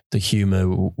the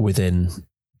humor within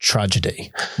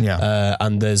tragedy. Yeah.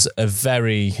 And there's a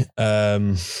very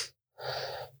sort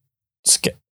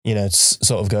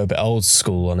of go a bit old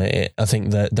school on it. I think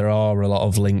that there are a lot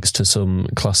of links to some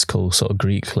classical sort of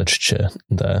Greek literature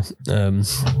there.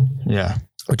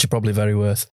 Which are probably very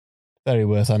worth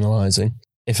analysing.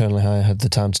 If only I had the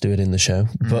time to do it in the show.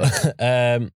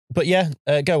 But yeah,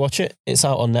 go watch it. It's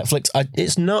out on Netflix.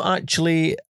 It's not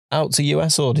actually out to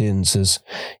US audiences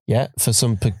yet for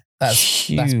some that's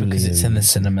because it's in the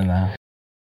cinema now.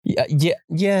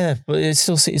 Yeah, but it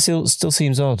still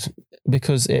seems odd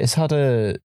because it's had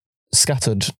a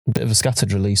bit of a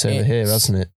scattered release over here,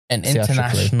 hasn't it? An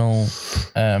international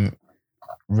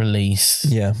release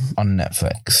on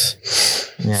Netflix.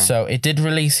 Yeah. So it did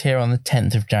release here on the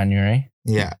 10th of January.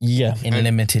 Yeah. In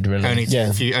limited release.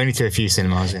 Only to a few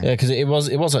cinemas. Yeah, because it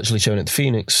was actually shown at the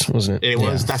Phoenix, wasn't it? It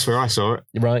was. That's where I saw it.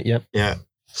 Right. Yeah. Yeah.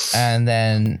 And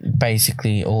then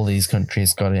basically all these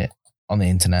countries got it on the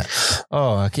internet.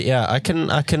 Oh, I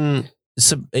can.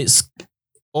 So it's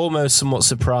almost somewhat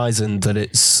surprising that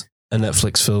it's a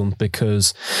Netflix film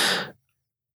because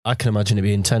I can imagine it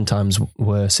being 10 times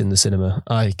worse in the cinema.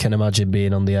 I can imagine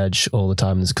being on the edge all the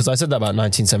time because I said that about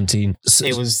 1917.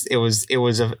 It was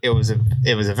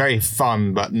a very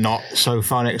fun but not so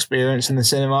fun experience in the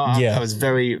cinema. Yeah. I was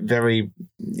very, very,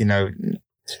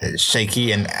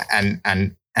 shaky and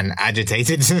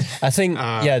agitated. I think,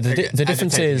 the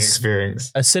difference is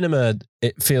experience. A cinema,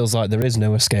 it feels like there is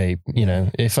no escape.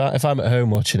 If I'm at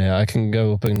home watching it, I can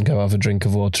go up and go have a drink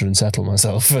of water and settle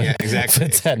myself for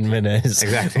 10 minutes,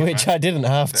 which I didn't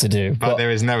have to do. But there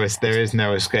is no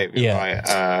escape. Yeah. Right?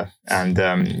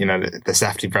 The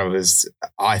Safdie brothers,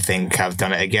 I think, have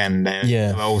done it again.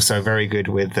 They're also very good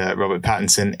with Robert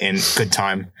Pattinson in Good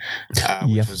Time,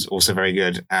 which was also very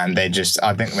good. And I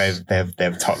think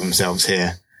they've topped themselves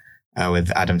here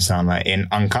with Adam Sandler in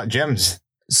Uncut Gems.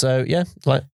 So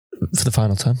for the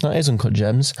final time, that is Uncut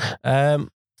Gems.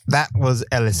 That was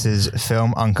Ellis's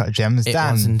film, Uncut Gems. It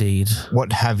Dan, was indeed.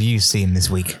 what have you seen this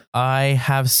week? I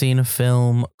have seen a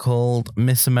film called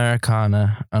Miss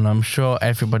Americana, and I'm sure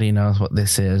everybody knows what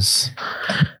this is.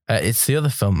 It's the other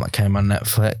film that came on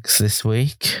Netflix this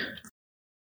week,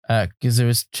 because there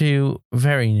was 2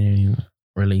 very new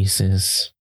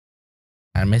releases,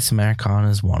 and Miss Americana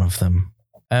is one of them.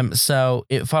 So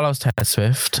it follows Taylor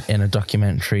Swift in a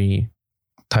documentary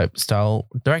type style,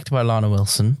 directed by Lana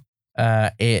Wilson.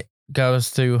 It goes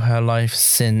through her life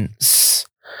since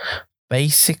I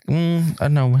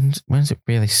don't know, when does it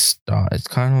really start? It's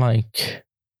kind of like,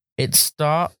 it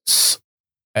starts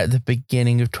at the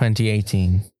beginning of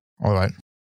 2018. All right.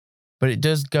 But it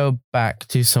does go back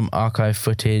to some archive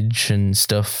footage and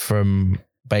stuff from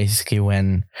basically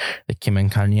when the Kim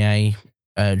and Kanye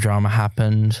drama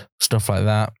happened, stuff like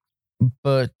that.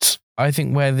 But I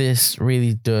think where this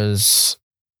really does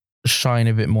shine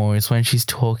a bit more is when she's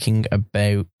talking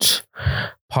about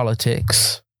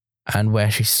politics and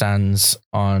where she stands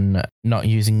on not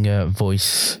using a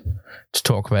voice to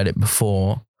talk about it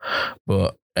before.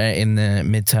 But in the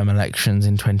midterm elections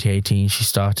in 2018, she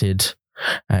started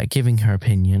giving her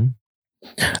opinion.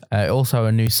 Also,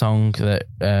 a new song that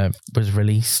was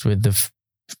released with the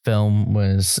film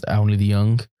was Only the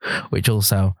Young, which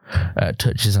also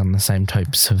touches on the same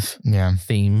types of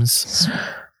themes.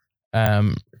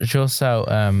 She also,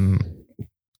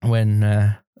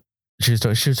 when she was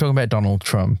talking about Donald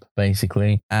Trump,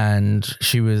 basically, and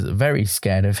she was very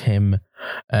scared of him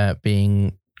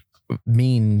being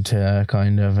mean to her,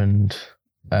 kind of, and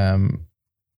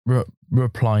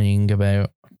replying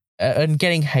about and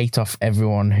getting hate off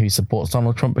everyone who supports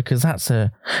Donald Trump, because that's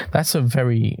a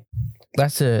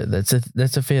fear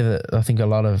that I think a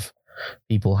lot of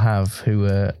people have who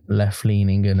are left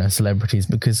leaning and are celebrities,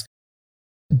 because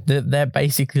they're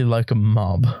basically like a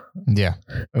mob. Yeah.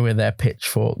 With their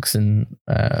pitchforks and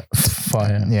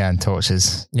fire. Yeah, and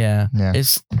torches. Yeah.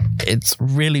 It's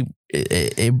really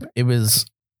it was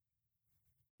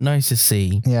nice to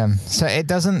see. Yeah. So it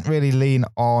doesn't really lean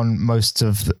on most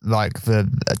of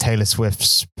the Taylor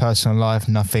Swift's personal life.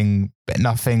 Nothing. It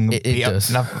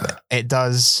does. It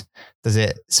does. Does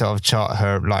it sort of chart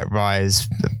her rise?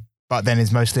 But then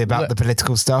it's mostly about the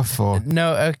political stuff, or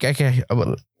no? Okay.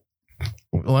 Well,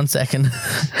 1 second.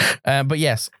 But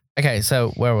yes. Okay.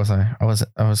 So where was I? I was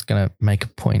gonna make a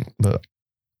point, but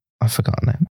I've forgotten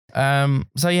it.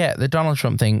 So yeah, the Donald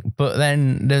Trump thing. But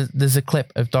then there's a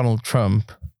clip of Donald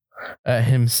Trump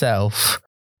himself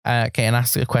getting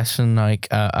asked a question like,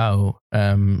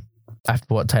 after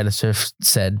what Taylor Swift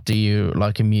said, do you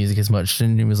like her music as much?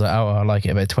 And he was like, I like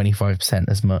it about 25%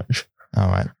 as much. All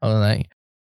right. I was like,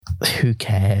 who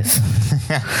cares?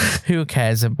 Who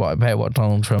cares about what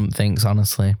Donald Trump thinks,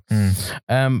 honestly?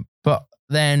 But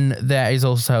then there is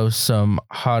also some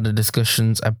harder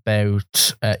discussions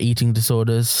about eating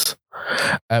disorders.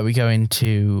 We go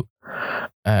into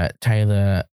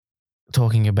Taylor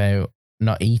talking about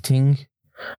not eating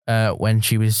when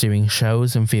she was doing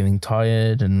shows and feeling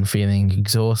tired and feeling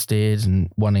exhausted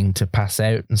and wanting to pass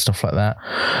out and stuff like that.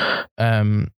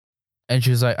 And she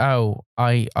was like, I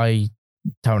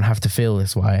don't have to feel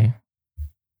this way.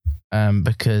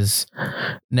 Because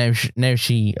now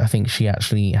she I think she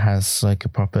actually has like a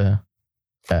proper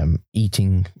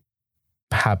eating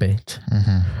habit.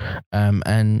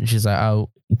 And she's like,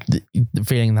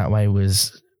 feeling that way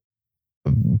was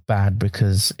bad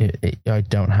because I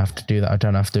don't have to do that. I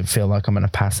don't have to feel like I'm going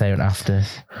to pass out after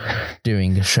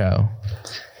doing a show.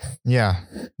 Yeah.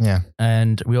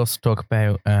 And we also talk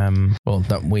about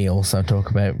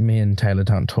me and Taylor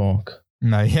don't talk.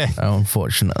 No, yeah.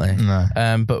 Unfortunately. No.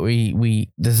 But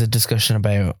we there's a discussion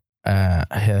about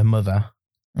her mother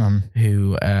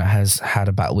who has had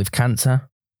a battle with cancer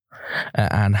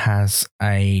and has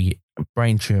a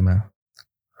brain tumor.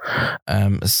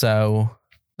 So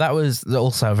that was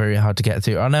also very hard to get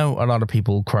through. I know a lot of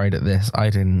people cried at this. I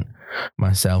didn't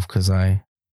myself because I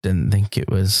didn't think it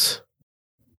was.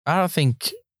 I don't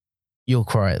think you'll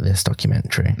cry at this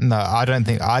documentary. No, I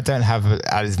don't have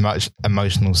as much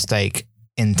emotional stake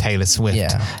in Taylor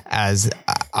Swift as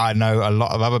I know a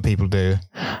lot of other people do.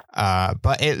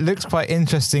 But it looks quite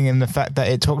interesting in the fact that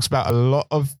it talks about a lot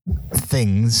of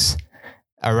things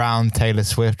around Taylor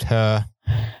Swift, her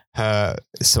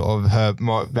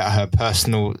more about her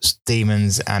personal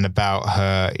demons and about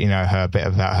her, her bit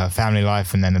about her family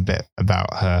life and then a bit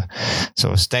about her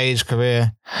sort of stage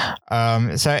career.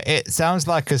 So it sounds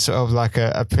like a sort of like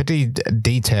a pretty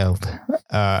detailed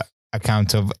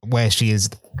account of where she is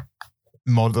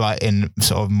like in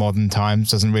sort of modern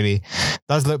times. Does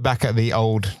look back at the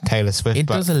old Taylor Swift. It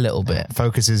does a little bit.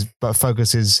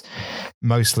 Focuses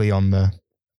mostly on the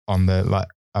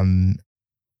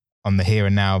here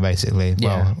and now, basically.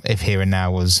 Yeah. Well, if here and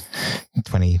now was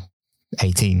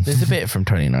 2018. There's a bit from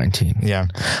 2019. Yeah.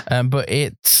 But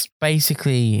it's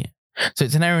basically, so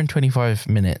it's an hour and 25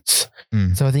 minutes.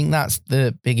 So I think that's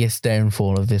the biggest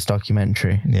downfall of this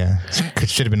documentary. Yeah. It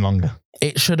should have been longer.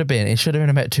 It should have been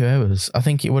about 2 hours. I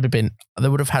think they would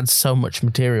have had so much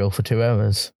material for 2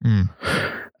 hours.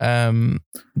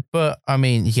 But I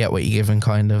mean, you get what you're given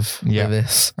kind of with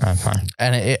this. Fine.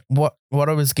 And what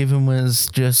I was given was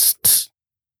just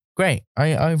great.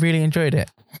 I really enjoyed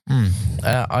it.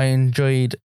 I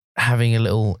enjoyed having a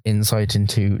little insight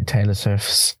into Taylor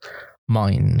Swift's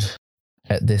mind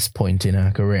at this point in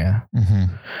her career.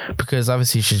 Because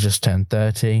obviously she's just turned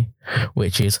 30,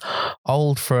 which is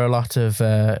old for a lot of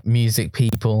music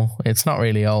people. It's not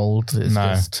really old. It's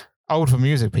just old for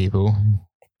music people.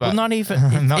 But well, not even.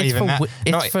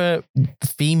 It's for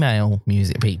female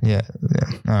music people.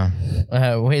 Yeah.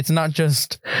 It's not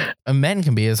just men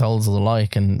can be as old as they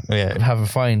like and have a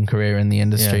fine career in the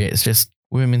industry. It's just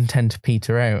women tend to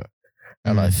peter out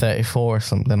at like 34 or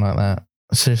something like that.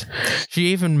 So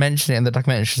she even mentioned it in the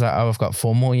documentary. She's like, "Oh, I've got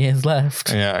 4 more years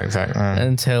left." Yeah, exactly.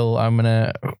 Until I'm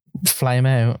gonna flame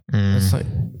out. It's like,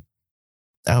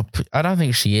 I don't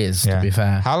think she is. To be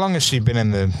fair, how long has she been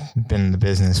in the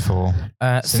business for?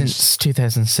 Since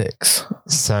 2006.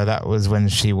 So that was when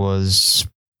she was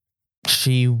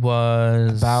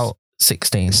about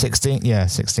 16. 16? Yeah,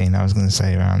 16. I was going to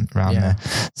say around there.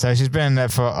 So she's been in there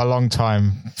for a long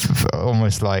time, for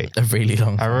almost like a really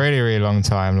long time. A really, really long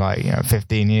time, like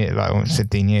 15 years, like almost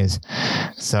 15 years.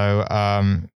 So,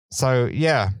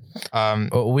 yeah.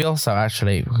 We also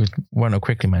actually want to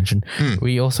quickly mention,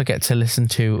 we also get to listen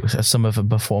to some of her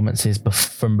performances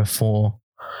from before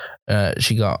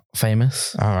she got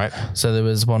famous. All right. So there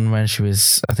was one when she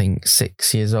was, I think,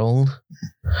 6 years old.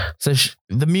 So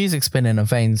the music's been in her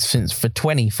veins for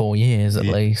 24 years at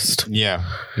least. Yeah.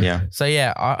 So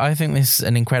yeah, I think this is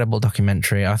an incredible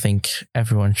documentary. I think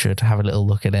everyone should have a little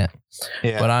look at it.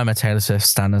 Yeah. But I'm a Taylor Swift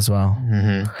stan as well.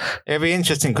 It'd be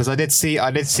interesting because I did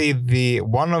see the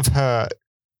one of her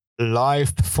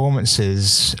live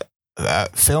performances.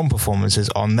 Film performances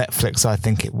on Netflix, I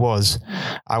think it was.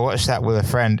 I watched that with a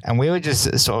friend and we were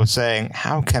just sort of saying,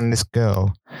 how can this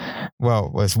girl,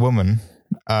 this woman,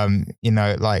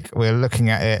 like we're looking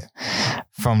at it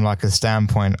from like a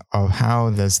standpoint of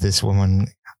how does this woman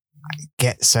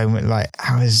get so much, like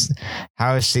how is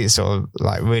she sort of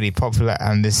like really popular,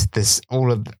 and this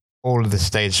all of the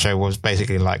stage show was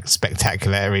basically like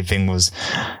spectacular. Everything was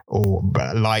all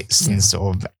lights and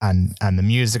sort of, and the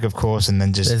music, of course, and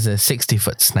then just there's a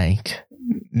 60-foot snake.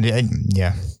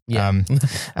 Yeah.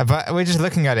 But we're just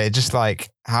looking at it, just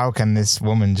like how can this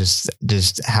woman just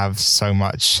have so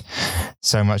much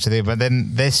to do? But then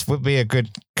this would be a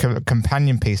good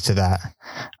companion piece to that,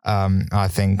 I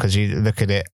think, because you look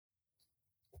at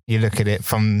it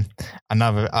from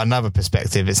another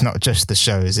perspective. It's not just the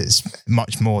shows; it's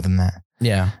much more than that.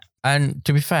 Yeah, and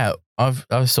to be fair,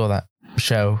 I saw that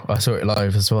show. I saw it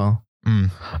live as well.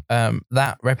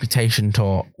 That Reputation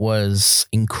tour was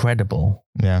incredible.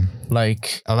 Yeah,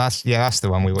 like that's the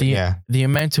one we were. The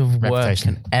amount of work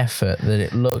and effort that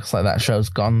it looks like that show's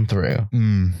gone through.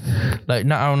 Like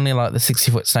not only like the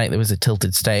 60-foot snake, there was a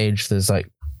tilted stage. There's like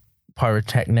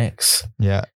pyrotechnics.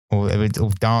 Yeah. All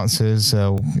dancers,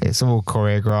 it's all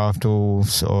choreographed, all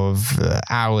sort of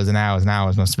hours and hours and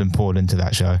hours must have been poured into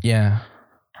that show. Yeah.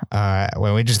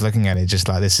 When we're just looking at it, just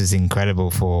like this is incredible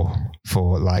for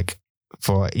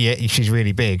she's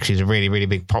really big. She's a really, really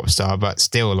big pop star, but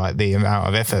still like the amount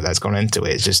of effort that's gone into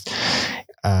it, it's just,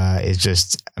 is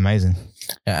just amazing.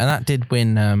 Yeah, and that did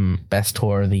win Best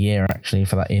Tour of the Year, actually,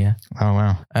 for that year. Oh,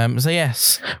 wow. So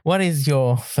yes, what is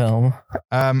your film?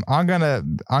 I'm going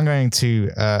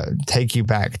to take you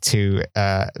back to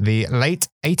the late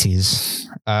 80s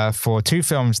for two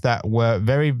films that were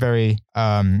very, very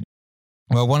well.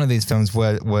 One of these films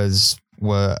were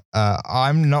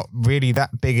I'm not really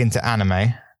that big into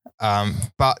anime,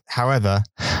 but however,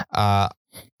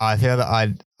 I feel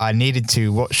that I needed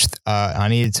to watch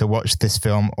this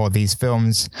film or these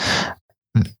films.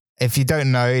 If you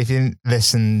don't know, if you didn't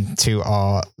listen to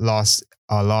our last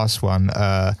one,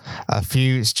 a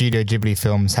few Studio Ghibli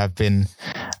films have been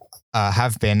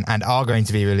and are going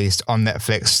to be released on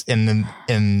Netflix in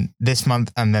this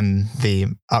month and then the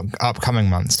upcoming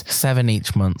months. 7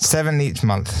 each month.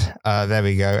 There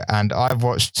we go. And I've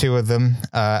watched two of them.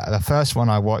 The first one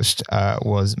I watched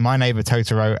was My Neighbour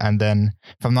Totoro, and then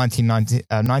from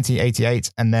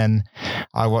 1988, and then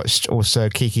I watched also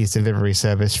Kiki's Delivery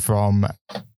Service from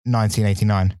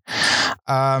 1989.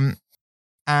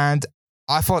 And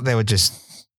I thought they were just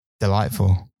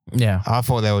delightful. Yeah. I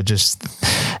thought they were just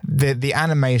the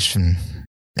animation.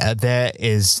 There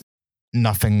is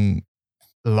nothing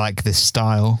like this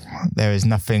style. There is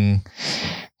nothing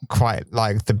quite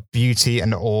like the beauty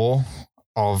and awe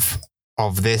of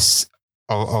these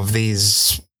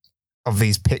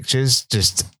pictures.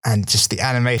 Just the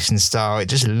animation style. It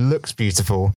just looks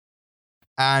beautiful.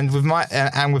 And with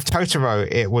Totoro,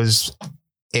 it was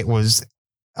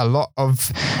a lot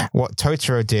of what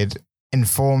Totoro did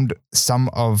informed some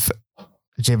of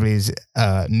Ghibli's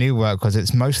new work, because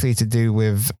it's mostly to do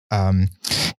with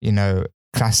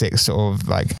classic sort of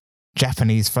like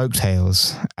Japanese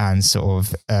folktales and sort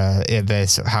of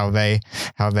how they're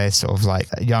sort of like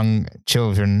young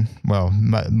children, well,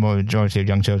 majority of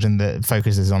young children, that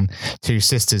focuses on two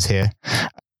sisters here,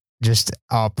 just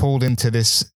are pulled into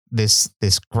this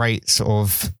great sort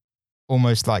of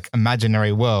almost like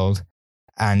imaginary world,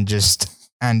 and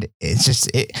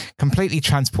it completely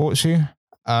transports you.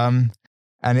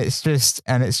 And it's just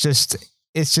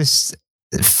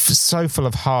so full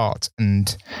of heart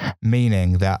and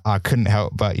meaning that I couldn't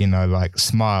help but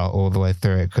smile all the way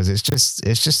through it, because it's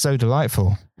just so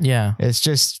delightful. Yeah, it's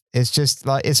just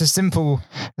like it's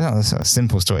not a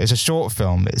simple story. It's a short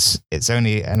film. It's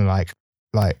only in like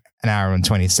an hour and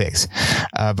 26,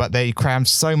 but they cram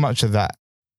so much of that,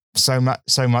 so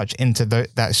much into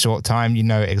that short time. You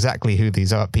know exactly who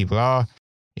these people are.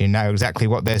 You know exactly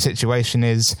what their situation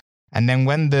is. And then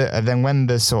when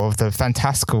the sort of the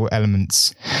fantastical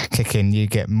elements kick in, you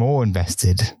get more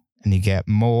invested, and you get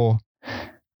more.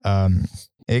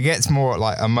 It gets more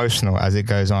like emotional as it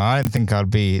goes on. I don't think I'd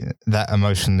be that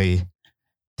emotionally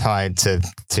tied to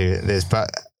this, but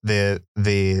the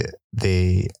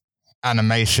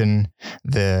animation,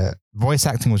 the voice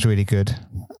acting was really good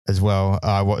as well.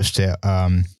 I watched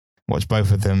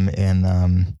both of them in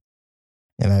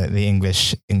the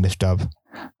English dub.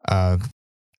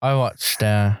 I watched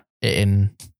it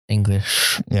in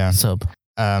English sub.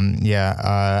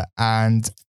 And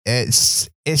it's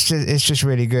just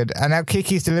really good. And now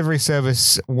Kiki's Delivery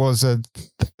Service was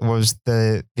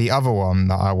the other one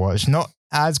that I watched. Not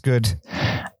as good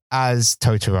as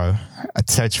Totoro.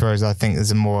 Totoro's, I think,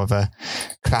 is more of a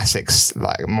classic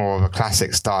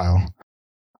style.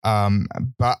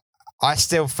 But I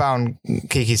still found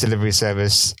Kiki's Delivery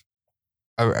Service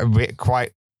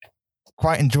quite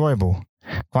enjoyable.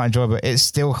 It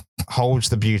still holds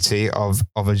the beauty of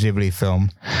a Ghibli film,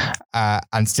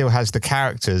 and still has the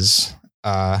characters,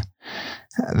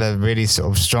 the really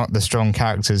sort of strong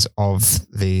characters of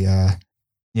the,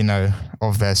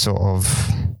 of their sort of,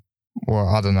 well,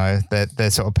 I don't know, their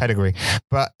sort of pedigree.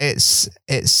 But it's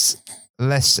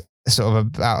less sort of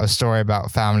about a story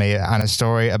about family and a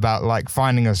story about like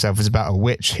finding herself. It's about a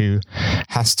witch who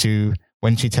has to,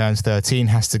 when she turns 13,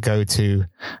 has to go to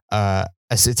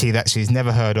a city that she's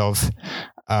never heard of,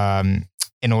 in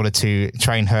order to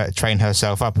train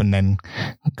herself up and then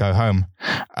go home.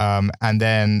 And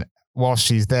then while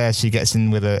she's there, she gets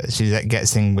in with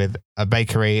a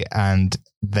bakery, and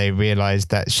they realize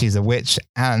that she's a witch,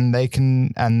 and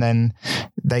then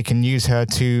they can use her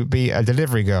to be a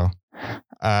delivery girl.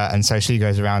 And so she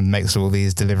goes around and makes all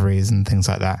these deliveries and things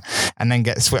like that, and then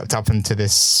gets swept up into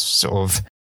this sort of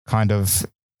kind of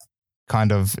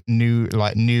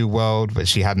new world which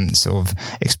she hadn't sort of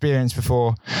experienced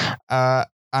before.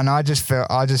 And I just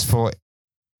thought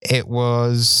it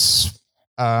was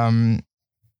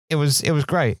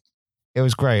great. It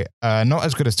was great. Not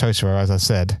as good as Totoro, as I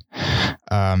said,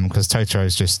 because Totoro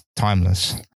is just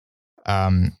timeless.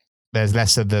 there's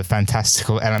less of the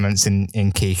fantastical elements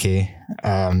in Kiki,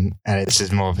 and it's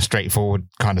just more of a straightforward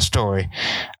kind of story.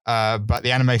 But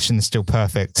the animation is still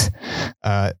perfect.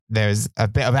 There's a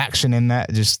bit of action in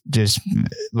that, just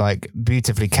like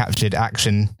beautifully captured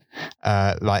action,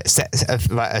 like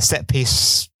a set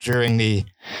piece during the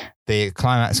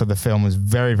climax of the film was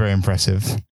very, very impressive.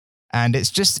 And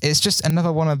it's just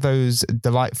another one of those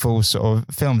delightful sort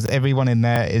of films. Everyone in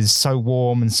there is so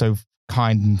warm and so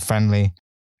kind and friendly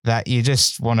that you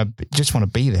just want to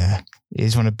be there. You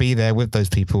just want to be there with those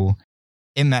people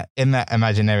in that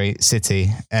imaginary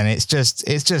city, and it's just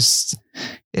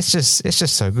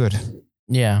so good.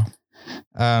 Yeah.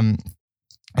 Have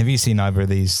you seen either of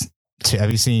these two?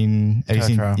 You've seen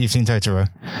Totoro?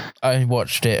 I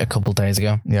watched it a couple days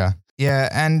ago. Yeah,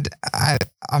 and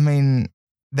I mean,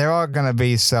 there are going to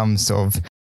be some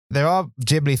there are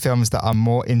Ghibli films that I'm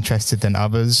more interested than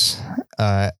others,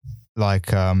 like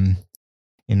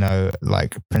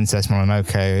Princess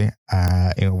Mononoke,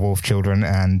 Wolf Children,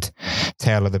 and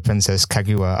Tale of the Princess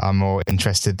Kaguya are more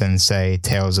interested than, say,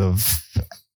 Tales of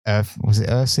Earth. Was it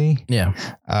Earthsea? Yeah.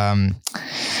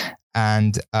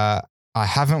 And I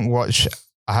haven't watched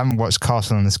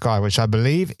Castle in the Sky, which I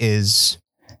believe is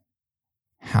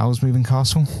Howl's Moving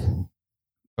Castle.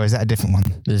 Or is that a different one?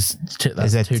 There's two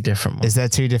different ones. Is there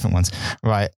two different ones?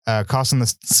 Right. Castle in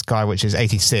the Sky, which is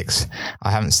 86.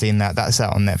 I haven't seen that. That's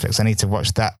out on Netflix. I need to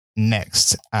watch that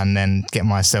next and then get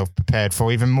myself prepared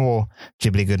for even more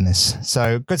Ghibli goodness.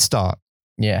 So, good start.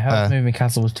 Yeah, Howl's Moving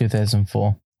Castle was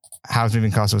 2004. Howl's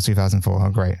Moving Castle was 2004. Oh,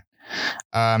 great.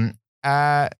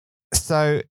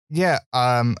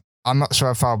 I'm not sure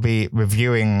if I'll be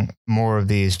reviewing more of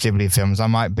these Ghibli films. I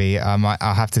might be. I'll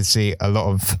have to see a lot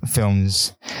of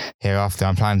films hereafter.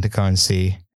 I'm planning to go and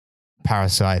see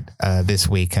Parasite this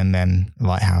week and then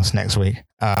Lighthouse next week.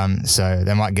 So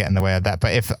they might get in the way of that.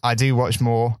 But if I do watch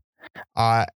more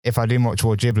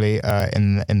Ghibli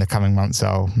in the coming months,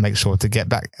 I'll make sure to get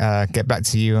back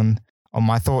to you on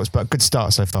my thoughts. But good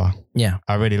start so far. Yeah,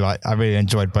 I really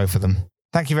enjoyed both of them.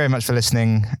 Thank you very much for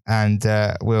listening, and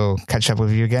we'll catch up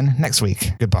with you again next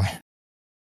week. Goodbye.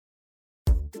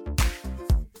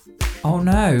 Oh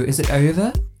no, is it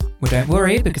over? Well, don't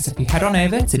worry, because if you head on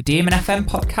over to Demon FM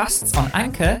Podcasts on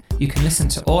Anchor, you can listen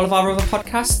to all of our other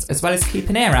podcasts, as well as keep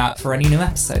an ear out for any new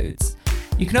episodes.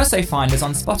 You can also find us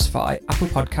on Spotify, Apple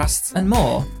Podcasts, and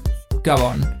more. Go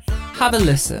on, have a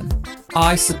listen.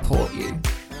 I support you.